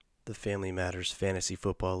The Family Matters Fantasy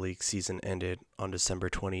Football League season ended on December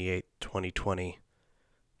 28, 2020.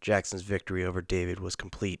 Jackson's victory over David was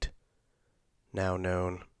complete, now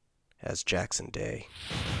known as Jackson Day.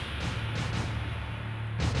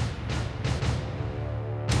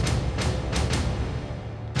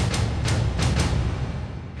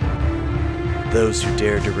 Those who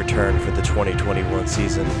dared to return for the 2021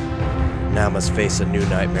 season now must face a new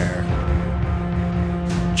nightmare.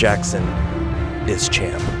 Jackson is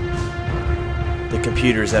champ. The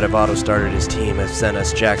computers that have auto-started his team have sent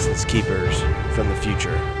us Jackson's keepers from the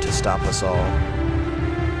future to stop us all.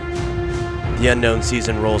 The unknown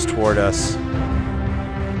season rolls toward us.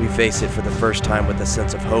 We face it for the first time with a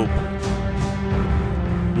sense of hope.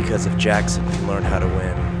 Because if Jackson can learn how to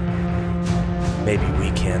win, maybe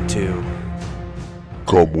we can too.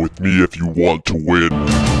 Come with me if you want to win.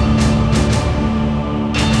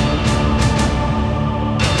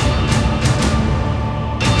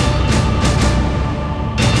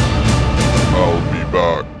 I'll be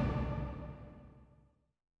back.